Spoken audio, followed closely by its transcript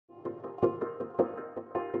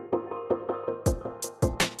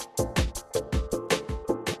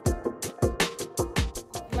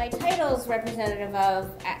my title is representative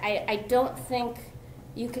of, I don't think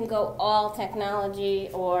you can go all technology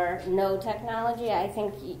or no technology. I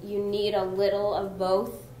think you need a little of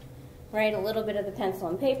both, right? A little bit of the pencil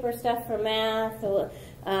and paper stuff for math,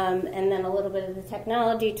 and then a little bit of the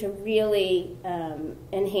technology to really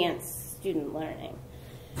enhance student learning.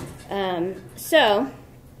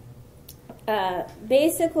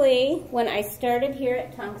 Basically, when I started here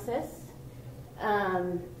at Tunxis,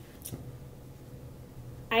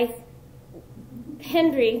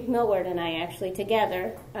 Henry Millward and I actually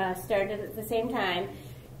together started at the same time,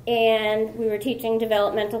 and we were teaching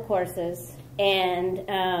developmental courses,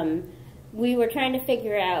 and we were trying to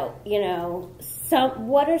figure out,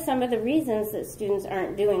 what are some of the reasons that students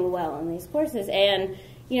aren't doing well in these courses. And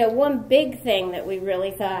one big thing that we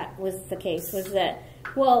really thought was the case was that,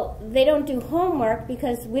 well, they don't do homework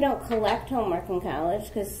because we don't collect homework in college,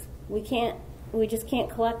 because we just can't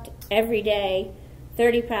collect every day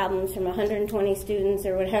 30 problems from 120 students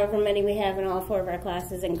or however many we have in all 4 of our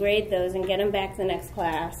classes and grade those and get them back to the next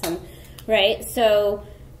class. And right? So,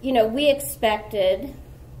 we expected,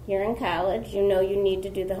 you're in college, you need to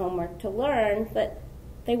do the homework to learn, but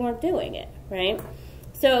they weren't doing it, right?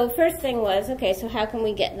 So first thing was, okay, so how can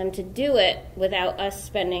we get them to do it without us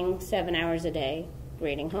spending 7 hours a day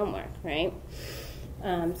grading homework, right?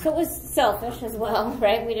 So it was selfish as well,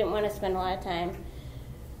 right? We didn't want to spend a lot of time.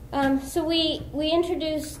 So we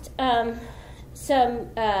introduced some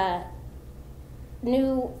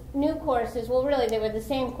new courses. Well, really, they were the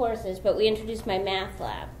same courses, but we introduced my math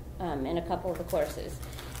lab in a couple of the courses.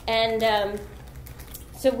 And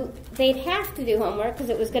so they'd have to do homework because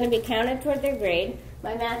it was going to be counted toward their grade.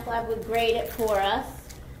 My math lab would grade it for us,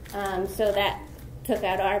 so that took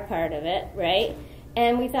out our part of it, right?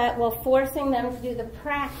 And we thought, well, forcing them to do the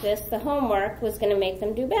practice, the homework, was going to make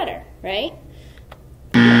them do better, right?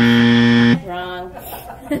 Wrong.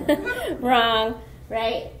 Wrong,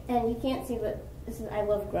 right? And you can't see, but I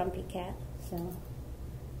love Grumpy Cat, so,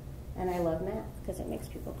 and I love math because it makes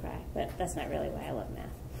people cry, but that's not really why I love math.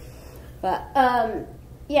 But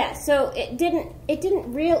yeah, so we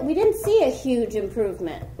didn't see a huge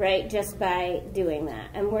improvement, right, just by doing that.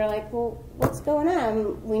 And we're like, well, what's going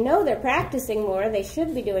on? We know they're practicing more. They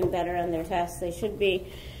should be doing better on their tests. They should be.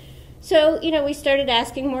 So, we started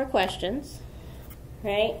asking more questions,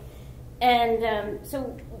 right? And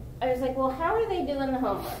so I was like, well, how are they doing the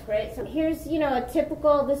homework, right? So here's, a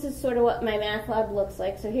typical, this is sort of what my math lab looks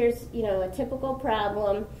like. So here's, a typical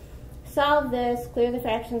problem. Solve this, clear the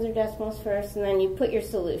fractions or decimals first, and then you put your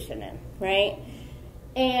solution in, right?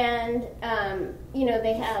 And,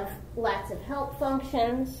 they have lots of help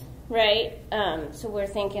functions, right? So we're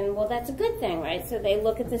thinking, well, that's a good thing, right? So they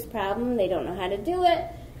look at this problem, they don't know how to do it.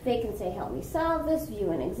 They can say, help me solve this, view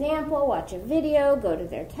an example, watch a video, go to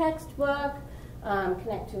their textbook,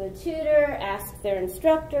 connect to a tutor, ask their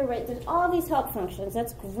instructor, right? There's all these help functions.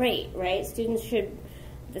 That's great, right? Students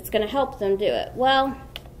that's going to help them do it. Well,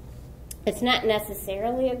 it's not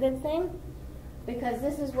necessarily a good thing, because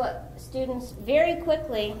this is what students very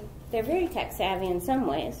quickly, they're very tech savvy in some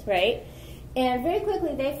ways, right? And very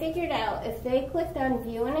quickly they figured out if they clicked on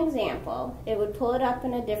view an example, it would pull it up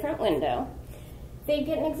in a different window. They'd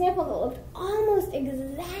get an example that looked almost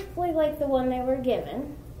exactly like the one they were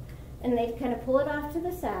given, and they'd kind of pull it off to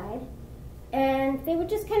the side, and they would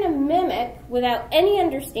just kind of mimic without any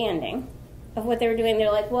understanding of what they were doing.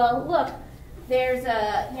 They're like, well, look, there's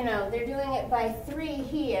they're doing it by 3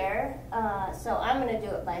 here, so I'm going to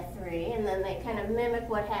do it by 3, and then they kind of mimic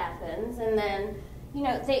what happens, and then,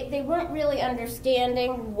 they weren't really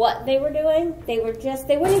understanding what they were doing. They weren't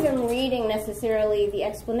even reading necessarily the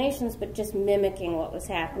explanations, but just mimicking what was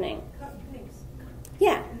happening. Cut and paste.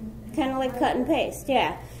 Yeah, kind of like cut and paste,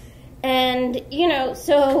 yeah. And,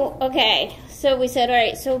 so we said, all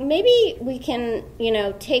right, so maybe we can,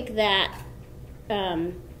 take that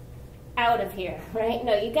out of here, right?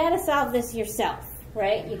 No, you got to solve this yourself,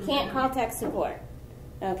 right? You can't call tech support,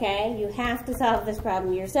 okay? You have to solve this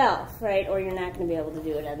problem yourself, right? Or you're not going to be able to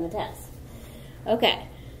do it on the test. Okay,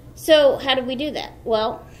 so how did we do that?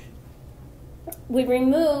 Well, we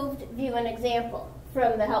removed view an example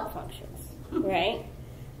from the help functions, right?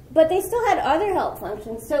 But they still had other help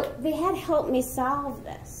functions, so they had help me solve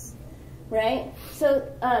this, right? So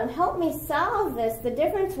help me solve this, the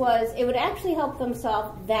difference was it would actually help them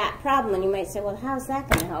solve that problem. And you might say, well, how's that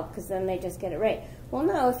going to help? Because then they just get it right. Well,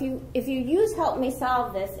 no, if you use help me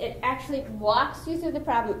solve this, it actually walks you through the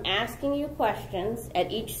problem, asking you questions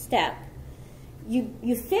at each step.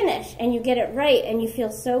 You finish and you get it right and you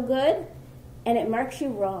feel so good, and it marks you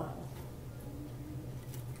wrong.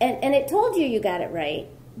 And it told you got it right,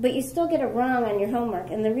 but you still get it wrong on your homework.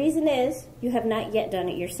 And the reason is you have not yet done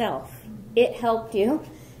it yourself. It helped you.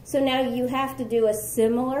 So now you have to do a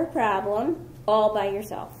similar problem all by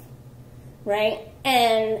yourself, right?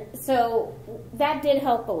 And so that did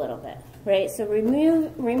help a little bit, right? So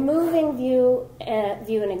removing view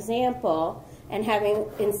an example and having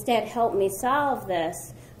instead help me solve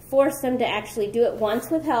this, force them to actually do it once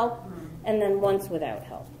with help and then once without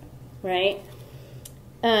help, right?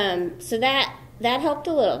 So that helped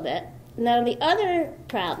a little bit. Now the other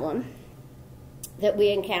problem that we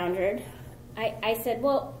encountered, I said,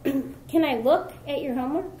 well, can I look at your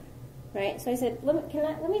homework? Right? So I said, let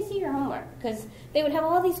me see your homework. Because they would have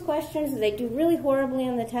all these questions, they'd do really horribly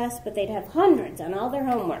on the test, but they'd have hundreds on all their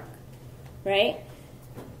homework. Right?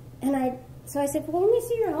 And so I said, well, let me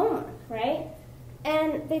see your homework, right?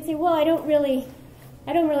 And they'd say, well, I don't really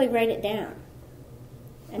write it down.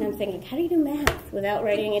 And I'm thinking, how do you do math without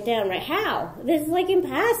writing it down, right? How? This is like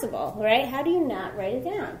impossible, right? How do you not write it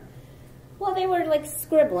down? Well, they were like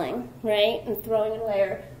scribbling, right, and throwing it away.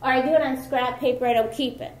 Or I do it on scrap paper, I don't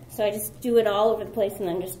keep it. So I just do it all over the place and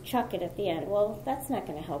then just chuck it at the end. Well, that's not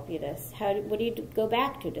going to help you what do you go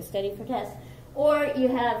back to study for tests? Or you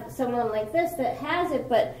have someone like this that has it,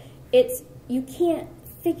 but you can't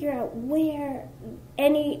figure out where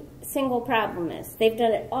any single problem is. They've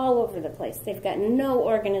done it all over the place. They've got no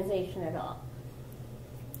organization at all.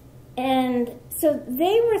 And so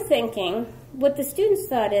they were thinking, what the students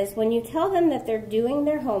thought is, when you tell them that they're doing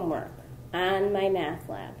their homework on my math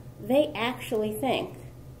lab, they actually think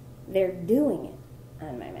they're doing it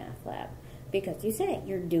on my math lab. Because you say,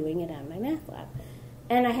 you're doing it on my math lab.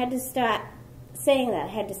 And I had to stop saying that. I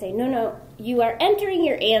had to say, no, you are entering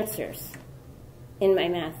your answers in my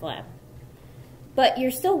math lab. But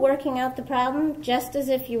you're still working out the problem just as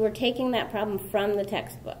if you were taking that problem from the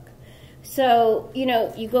textbook. So,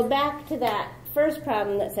 you go back to that first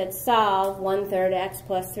problem that said solve 1/3 x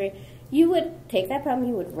plus 3. You would take that problem,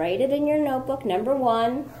 you would write it in your notebook, number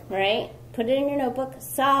 1, right? Put it in your notebook,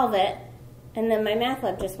 solve it, and then my math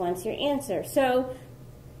lab just wants your answer. So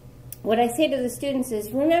what I say to the students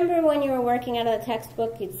is, remember when you were working out of the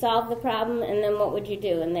textbook, you'd solve the problem, and then what would you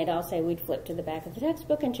do? And they'd all say, we'd flip to the back of the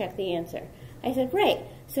textbook and check the answer. I said, right.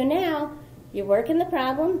 So now you're working the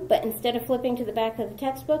problem, but instead of flipping to the back of the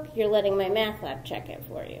textbook, you're letting my math lab check it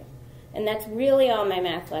for you. And that's really all my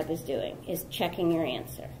math lab is doing, is checking your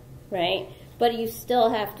answer, right? But you still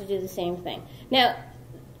have to do the same thing. Now,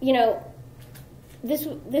 this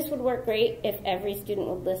would work great if every student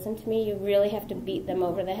would listen to me. You really have to beat them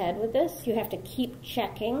over the head with this. You have to keep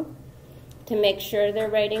checking to make sure they're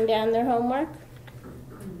writing down their homework,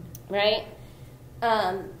 right?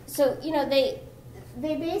 So,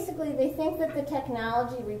 they basically think that the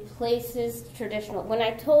technology replaces traditional. When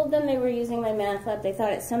I told them they were using my math lab, they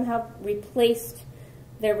thought it somehow replaced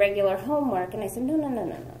their regular homework. And I said,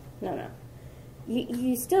 no.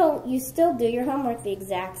 You still do your homework the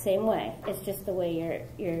exact same way. It's just the way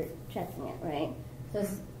you're checking it, right? So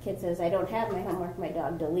this kid says, I don't have my homework, my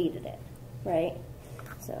dog deleted it, right?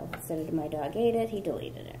 So instead of my dog ate it, he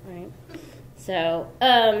deleted it, right? So,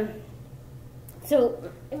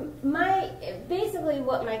 basically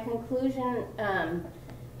what my conclusion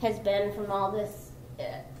has been from all this,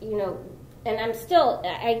 and I'm still,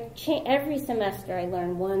 every semester I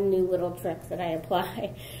learn one new little trick that I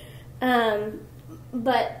apply.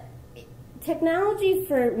 But technology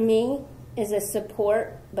for me is a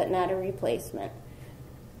support, but not a replacement.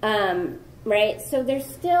 Right? So there's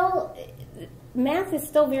still, math is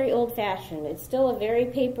still very old-fashioned. It's still a very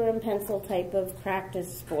paper and pencil type of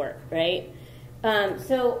practice sport, right?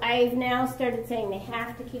 So I've now started saying they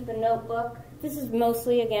have to keep a notebook. This is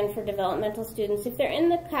mostly, again, for developmental students. If they're in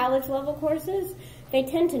the college level courses, they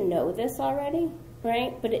tend to know this already,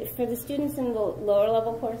 right? But for the students in the lower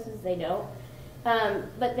level courses, they don't.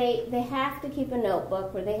 But they have to keep a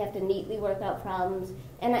notebook where they have to neatly work out problems.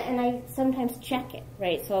 And I sometimes check it,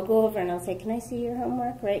 right? So I'll go over and I'll say, can I see your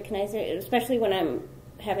homework, right? Can I see it? Especially when I'm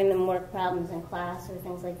having them work problems in class or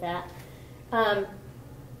things like that.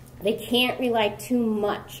 They can't rely too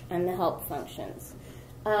much on the help functions.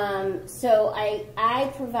 So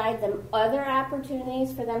I provide them other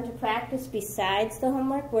opportunities for them to practice besides the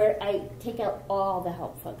homework where I take out all the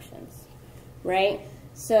help functions, right?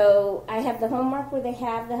 So I have the homework where they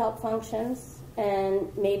have the help functions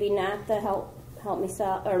and maybe not the help me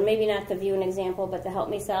solve, or maybe not the view an example, but the help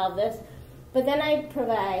me solve this. But then I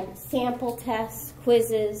provide sample tests,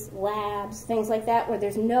 quizzes, labs, things like that where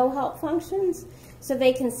there's no help functions. So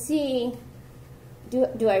they can see,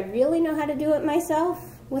 do I really know how to do it myself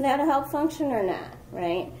without a help function or not,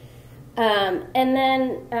 right? And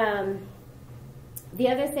then The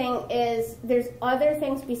other thing is there's other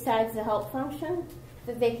things besides the help function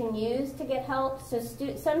that they can use to get help. So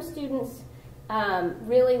some students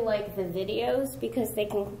really like the videos because they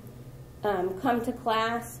can come to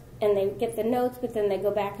class and they get the notes, but then they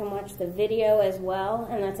go back and watch the video as well,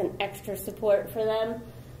 and that's an extra support for them.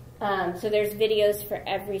 So there's videos for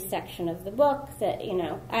every section of the book that, you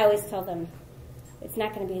know, I always tell them it's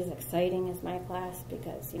not going to be as exciting as my class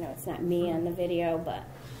because, you know, it's not me on the video, but,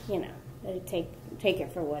 you know, take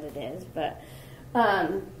it for what it is. But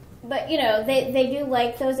you know, they do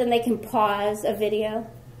like those, and they can pause a video.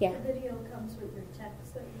 Yeah. The video comes with your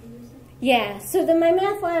text that you're using? Yeah, so My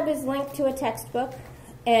Math Lab is linked to a textbook,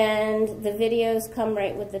 and the videos come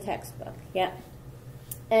right with the textbook. Yeah.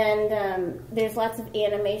 And there's lots of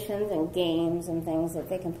animations and games and things that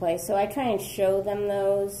they can play. So I try and show them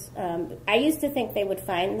those. I used to think they would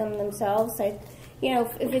find them themselves. You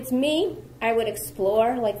know, if it's me, I would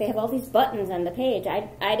explore. Like, they have all these buttons on the page.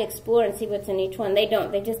 I'd explore and see what's in each one. They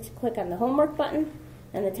don't. They just click on the homework button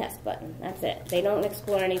and the test button. That's it. They don't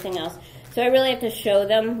explore anything else. So I really have to show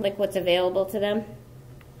them, like, what's available to them.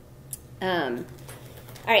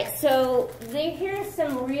 All right, so here's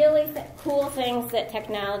some really cool things that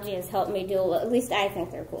technology has helped me do. At least I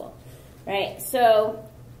think they're cool, right? So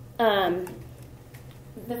the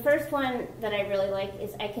first one that I really like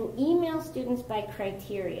is I can email students by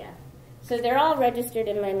criteria. So they're all registered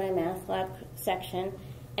in my Math Lab section,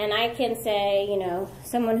 and I can say, you know,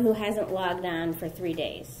 someone who hasn't logged on for 3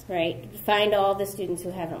 days, right? Find all the students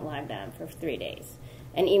who haven't logged on for 3 days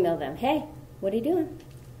and email them, hey, what are you doing?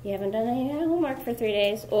 You haven't done any homework for 3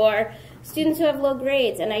 days. Or students who have low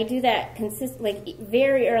grades, and I do that like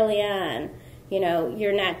very early on. You know,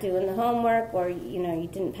 you're not doing the homework, or, you know, you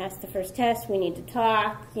didn't pass the first test, we need to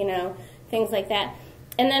talk, you know, things like that.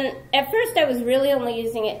 And then at first I was really only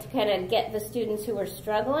using it to kind of get the students who were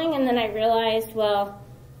struggling, and then I realized, well,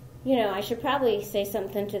 you know, I should probably say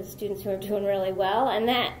something to the students who are doing really well, and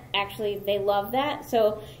that actually, they love that.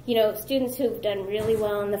 So, you know, students who've done really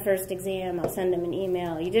well in the first exam, I'll send them an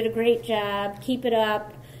email. You did a great job, keep it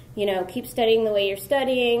up, you know, keep studying the way you're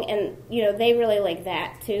studying, and, you know, they really like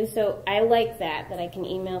that too. So I like that I can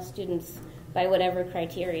email students by whatever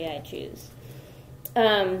criteria I choose.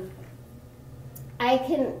 I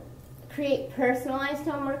can create personalized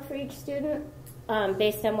homework for each student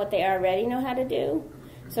based on what they already know how to do.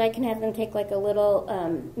 So I can have them take like a little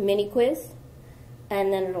mini quiz,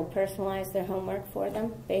 and then it'll personalize their homework for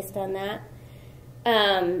them based on that.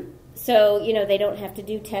 So, you know, they don't have to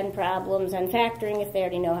do 10 problems on factoring if they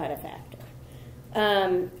already know how to factor.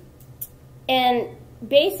 And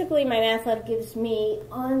basically, my Math Lab gives me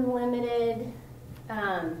unlimited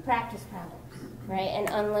practice problems, right, and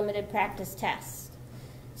unlimited practice tests.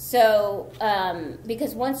 So,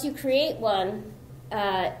 because once you create one,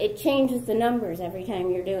 it changes the numbers every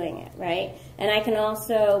time you're doing it, right? And I can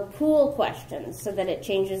also pool questions so that it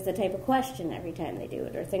changes the type of question every time they do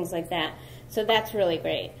it, or things like that. So that's really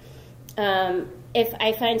great. If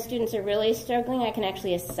I find students are really struggling, I can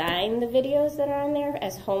actually assign the videos that are on there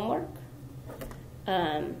as homework.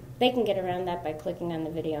 They can get around that by clicking on the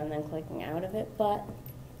video and then clicking out of it, but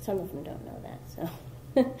some of them don't know that.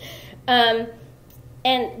 So,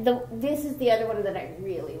 and this is the other one that I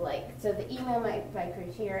really like. So the email by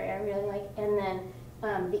criteria I really like, and then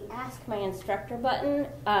the Ask My Instructor button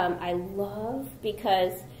I love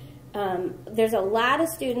because there's a lot of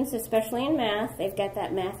students, especially in math, they've got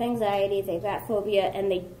that math anxiety, they've got phobia, and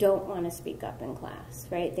they don't want to speak up in class,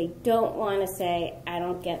 right? They don't want to say, I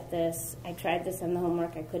don't get this, I tried this on the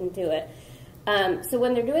homework, I couldn't do it. So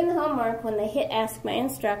when they're doing the homework, when they hit Ask My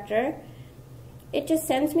Instructor, it just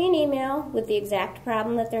sends me an email with the exact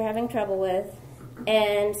problem that they're having trouble with.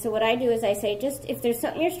 And so what I do is I say, just if there's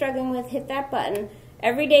something you're struggling with, hit that button.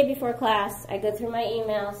 Every day before class, I go through my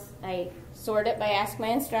emails, I sort it by Ask My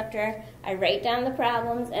Instructor, I write down the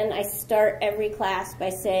problems, and I start every class by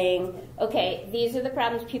saying, okay, these are the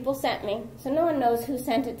problems people sent me. So no one knows who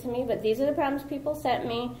sent it to me, but these are the problems people sent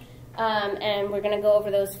me, and we're going to go over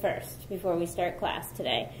those first before we start class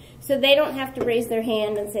today. So they don't have to raise their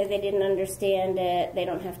hand and say they didn't understand it. They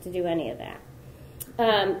don't have to do any of that.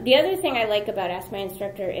 The other thing I like about Ask My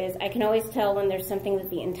Instructor is I can always tell when there's something that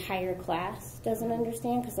the entire class doesn't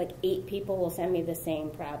understand, because like 8 people will send me the same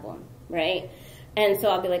problem, right? And so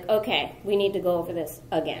I'll be like, okay, we need to go over this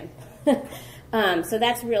again. So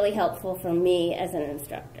that's really helpful for me as an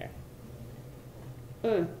instructor.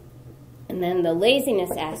 And then the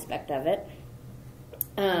laziness aspect of it,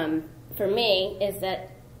 for me, is that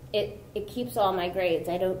it keeps all my grades.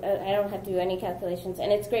 I don't have to do any calculations,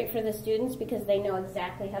 and it's great for the students because they know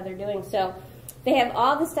exactly how they're doing. So they have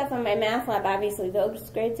all the stuff on my Math Lab. Obviously, those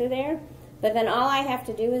grades are there. But then all I have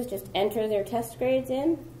to do is just enter their test grades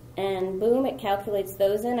in, and boom, it calculates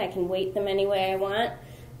those in. I can weight them any way I want.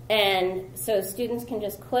 And so students can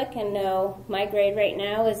just click and know my grade right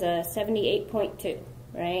now is a 78.2,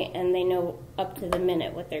 right? And they know up to the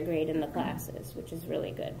minute what their grade in the class is, which is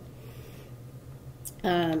really good.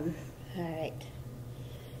 All right.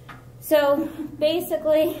 So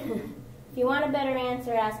basically, if you want a better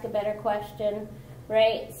answer, ask a better question,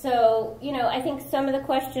 right? So, you know, I think some of the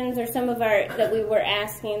questions or some of our that we were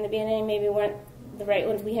asking in the beginning maybe weren't the right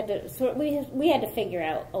ones. We had to figure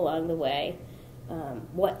out along the way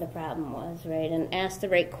what the problem was, right? And ask the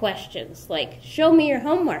right questions, like, show me your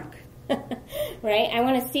homework, right? I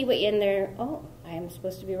want to see what in there. Oh, I am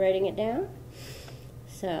supposed to be writing it down.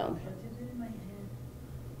 So, I did it in my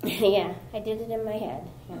head. yeah, I did it in my head.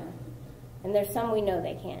 Yeah, and there's some we know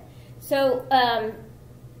they can't. So, now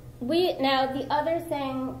the other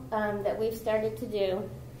thing that we've started to do.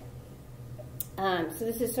 So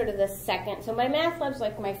this is sort of the second. So my math lab's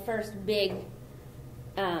like my first big,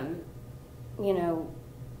 you know,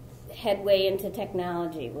 headway into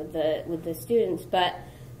technology with the students. But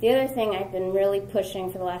the other thing I've been really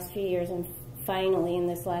pushing for the last few years, and finally in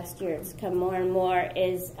this last year it's come more and more,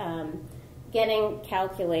 is getting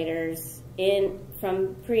calculators in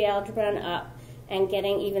from pre-algebra and up, and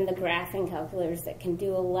getting even the graphing calculators that can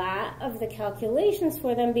do a lot of the calculations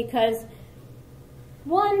for them, because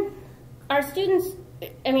one, our students,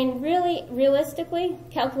 I mean, really, realistically,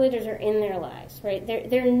 calculators are in their lives, right?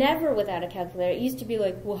 They're never without a calculator. It used to be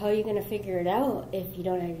like, well, how are you going to figure it out if you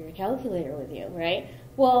don't have your calculator with you, right?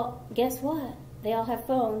 Well, guess what? They all have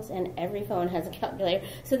phones, and every phone has a calculator.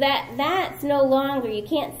 So that's no longer, you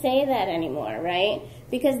can't say that anymore, right?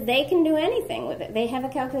 Because they can do anything with it. They have a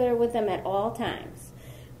calculator with them at all times.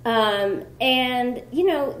 And, you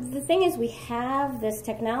know, the thing is, we have this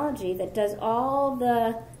technology that does all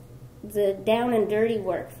the down and dirty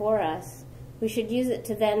work for us. We should use it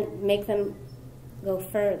to then make them go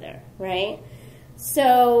further, right?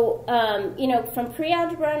 So, you know, from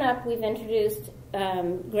pre-algebra and up, we've introduced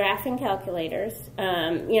graphing calculators.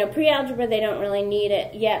 You know, pre-algebra, they don't really need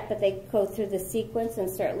it yet, but they go through the sequence and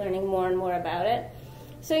start learning more and more about it.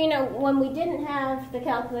 So, you know, when we didn't have the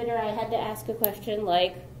calculator, I had to ask a question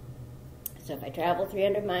like, so if I travel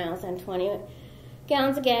 300 miles on 20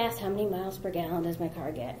 gallons of gas, how many miles per gallon does my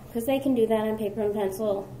car get? Because they can do that on paper and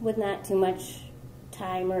pencil with not too much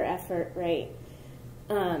time or effort, right?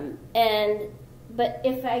 But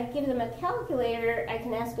if I give them a calculator, I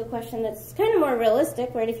can ask a question that's kind of more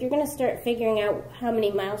realistic, right? If you're going to start figuring out how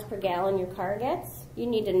many miles per gallon your car gets, you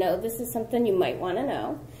need to know this is something you might want to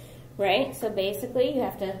know, right? So basically, you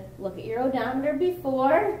have to look at your odometer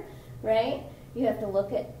before, right? You have to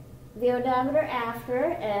look at the odometer after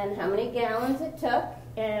and how many gallons it took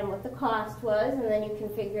and what the cost was, and then you can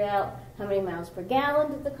figure out how many miles per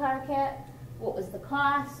gallon did the car get, what was the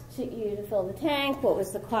cost to you to fill the tank, what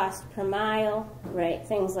was the cost per mile, right,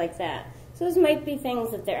 things like that. So those might be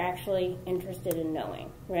things that they're actually interested in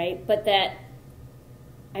knowing, right, but that,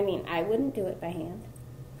 I mean, I wouldn't do it by hand.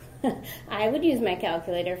 I would use my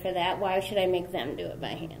calculator for that. Why should I make them do it by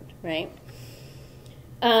hand, right?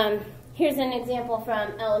 Here's an example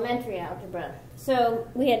from elementary algebra. So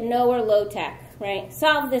we had no or low tech, right?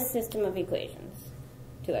 Solve this system of equations.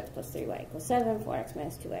 2x plus 3y equals 7, 4x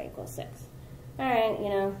minus 2y equals 6. All right, you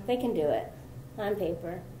know, they can do it on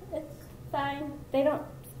paper. It's fine. They don't,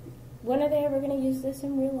 when are they ever going to use this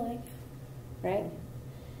in real life, right?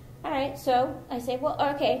 All right, so I say, well,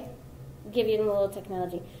 okay, give you a little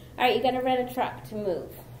technology. All right, you got to rent a truck to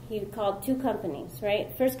move. You called two companies,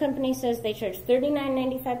 right? First company says they charge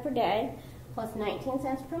 $39.95 per day plus 19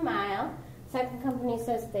 cents per mile. Second company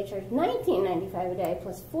says they charge $19.95 a day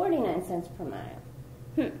plus 49 cents per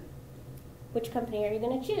mile. Which company are you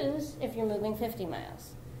going to choose if you're moving 50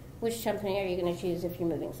 miles? Which company are you going to choose if you're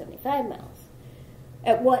moving 75 miles?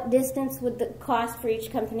 At what distance would the cost for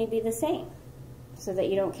each company be the same so that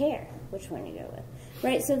you don't care which one you go with?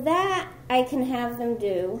 Right, so that I can have them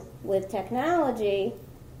do with technology.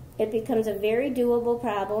 It becomes a very doable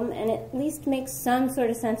problem, and at least makes some sort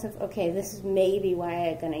of sense of, okay, this is maybe why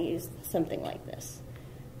I'm going to use something like this,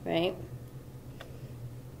 right?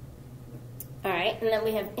 All right, and then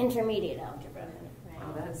we have intermediate algebra. Right?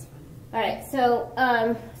 Oh, that's funny. All right, so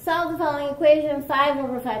solve the following equation, 5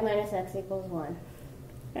 over 5 minus x equals 1.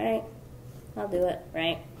 All right, I'll do it,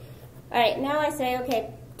 right? All right, now I say,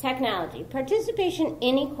 okay, technology. Participation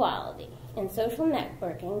inequality in social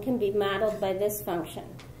networking can be modeled by this function.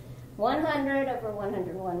 100 over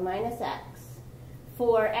 101 minus x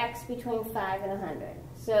for x between 5 and 100.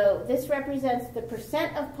 So this represents the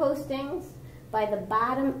percent of postings by the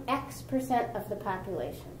bottom x% of the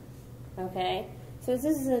population. okay? So this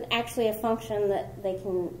is actually a function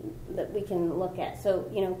that we can look at. So,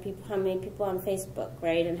 you know, how many people on Facebook,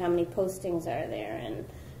 right? And how many postings are there, and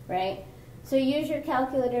right? So use your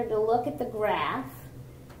calculator to look at the graph,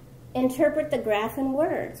 interpret the graph in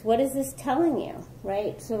words. What is this telling you,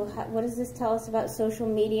 right? So what does this tell us about social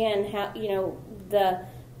media and how, you know,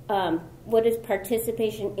 what is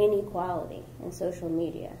participation inequality in social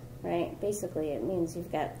media, right? Basically, it means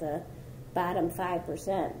you've got the bottom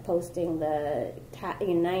 5% posting the top,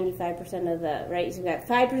 you know, 95% of the, right? So you've got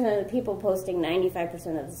 5% of the people posting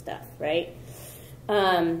 95% of the stuff, right?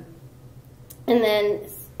 And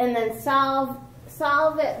then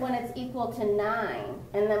solve it when it's equal to 9.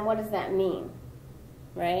 And then what does that mean,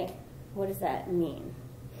 right? What does that mean?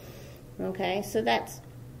 Okay, so that's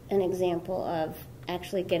an example of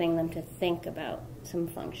actually getting them to think about some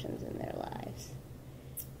functions in their lives.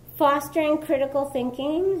 Fostering critical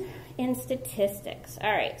thinking in statistics.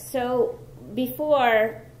 All right, so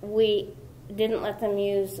before we didn't let them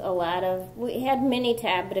use a lot of, we had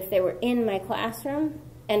Minitab, but if they were in my classroom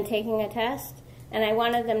and taking a test, and I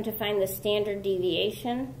wanted them to find the standard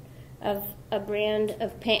deviation of a brand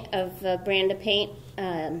of paint,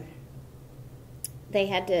 they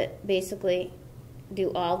had to basically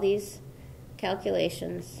do all these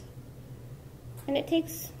calculations, and it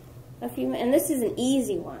takes a few minutes. And this is an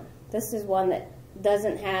easy one. This is one that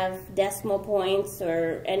doesn't have decimal points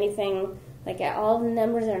or anything like that. All the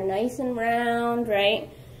numbers are nice and round, right?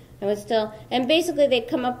 And basically they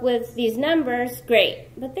come up with these numbers, great,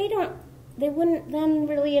 but they wouldn't then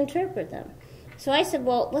really interpret them. So I said,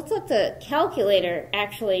 well, let's let the calculator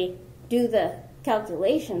actually do the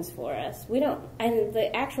calculations for us. And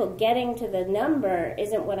the actual getting to the number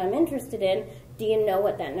isn't what I'm interested in. Do you know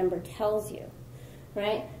what that number tells you,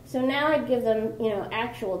 right? So now I'd give them, you know,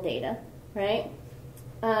 actual data, right?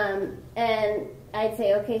 And I'd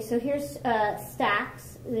say, okay, so here's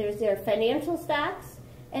stacks. There's their financial stacks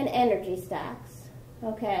and energy stacks,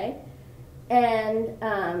 okay? And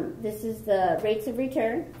this is the rates of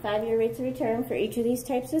return, 5-year rates of return for each of these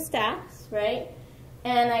types of stacks, right?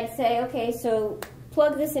 And I'd say, okay, so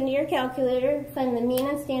plug this into your calculator, find the mean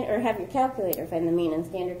and standard, or have your calculator find the mean and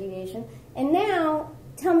standard deviation. And now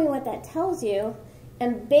tell me what that tells you.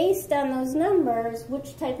 And based on those numbers,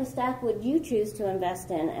 which type of stock would you choose to invest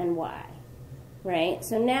in and why, right?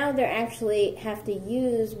 So now they actually have to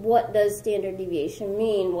use, what does standard deviation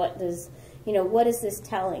mean? What does, you know, what is this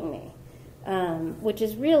telling me? Which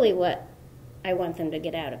is really what I want them to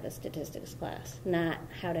get out of a statistics class, not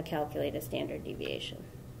how to calculate a standard deviation.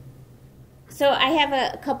 So I have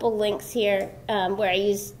a couple links here where I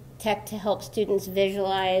use tech to help students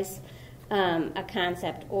visualize a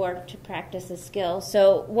concept or to practice a skill.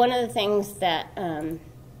 So one of the things that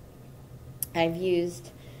I've used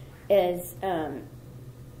is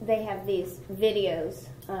they have these videos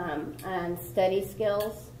on study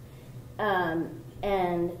skills.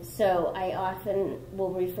 And so I often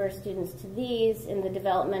will refer students to these in the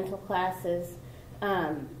developmental classes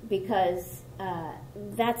because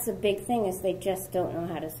that's a big thing, is they just don't know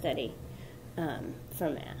how to study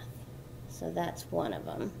for math. So that's one of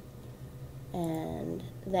them. And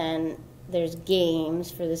then there's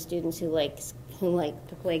games for the students who like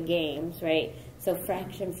to play games, right? So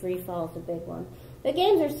fraction free fall is a big one. The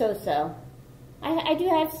games are so-so. I do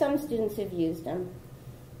have some students who've used them.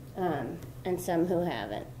 And some who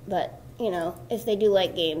haven't. But, you know, if they do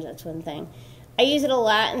like games, that's one thing. I use it a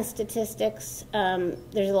lot in statistics.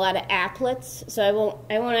 There's a lot of applets, so I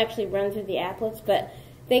won't actually run through the applets, but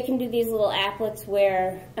they can do these little applets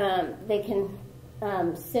where they can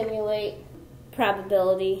simulate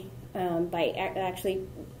probability by actually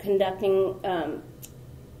conducting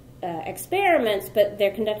experiments, but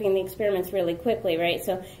they're conducting the experiments really quickly, right?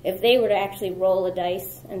 So if they were to actually roll a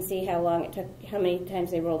dice and see how long it took, how many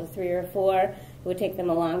times they rolled a 3 or a 4, it would take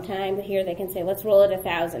them a long time. But here they can say, let's roll it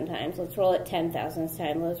 1,000 times, let's roll it 10,000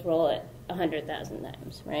 times, let's roll it 100,000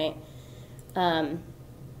 times, right?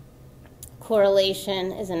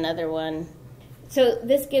 Correlation is another one. So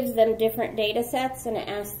this gives them different data sets, and it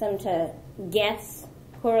asks them to guess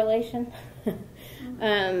correlation.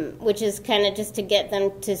 Which is kind of just to get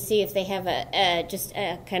them to see if they have just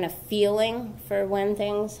a kind of feeling for when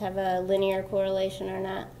things have a linear correlation or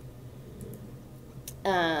not.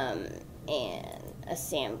 And a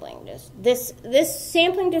sampling. This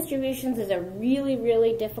sampling distributions is a really,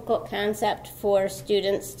 really difficult concept for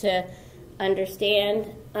students to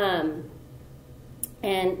understand. And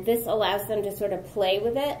this allows them to sort of play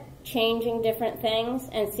with it, changing different things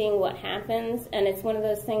and seeing what happens. And it's one of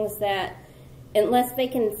those things that unless they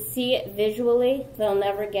can see it visually, they'll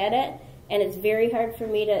never get it. And it's very hard for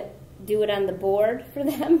me to do it on the board for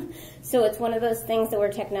them. So it's one of those things that where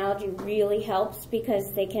technology really helps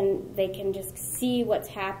because they can just see what's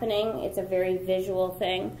happening. It's a very visual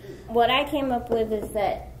thing. What I came up with is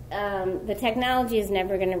that the technology is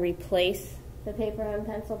never going to replace the paper and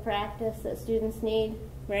pencil practice that students need,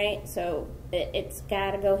 right? So it's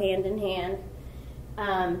got to go hand in hand.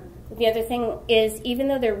 The other thing is, even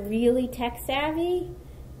though they're really tech savvy,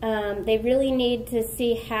 they really need to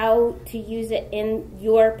see how to use it in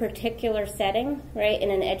your particular setting, right?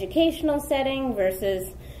 In an educational setting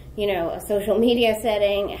versus, a social media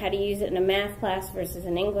setting, how to use it in a math class versus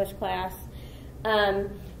an English class.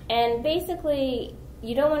 And basically,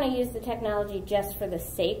 you don't want to use the technology just for the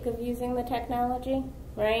sake of using the technology,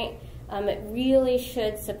 right? It really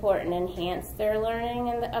should support and enhance their learning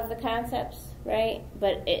of the concepts, right?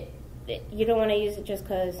 But you don't want to use it just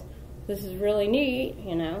because this is really neat,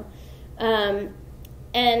 And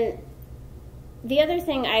the other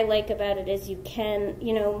thing I like about it is you can,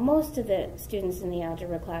 most of the students in the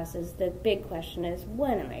algebra classes, the big question is,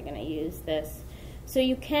 when am I going to use this? So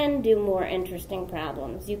you can do more interesting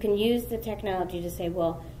problems. You can use the technology to say,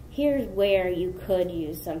 well, here's where you could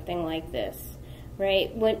use something like this,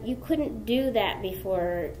 right? When you couldn't do that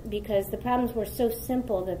before because the problems were so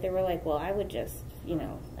simple that they were like, well, I would just,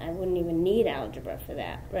 I wouldn't even need algebra for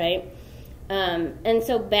that, right? And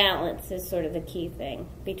so balance is sort of the key thing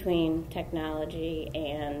between technology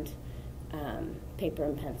and paper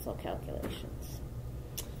and pencil calculations.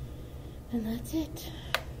 And that's it.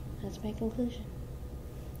 That's my conclusion.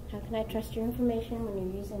 How can I trust your information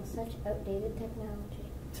when you're using such outdated technology?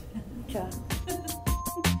 Chalk.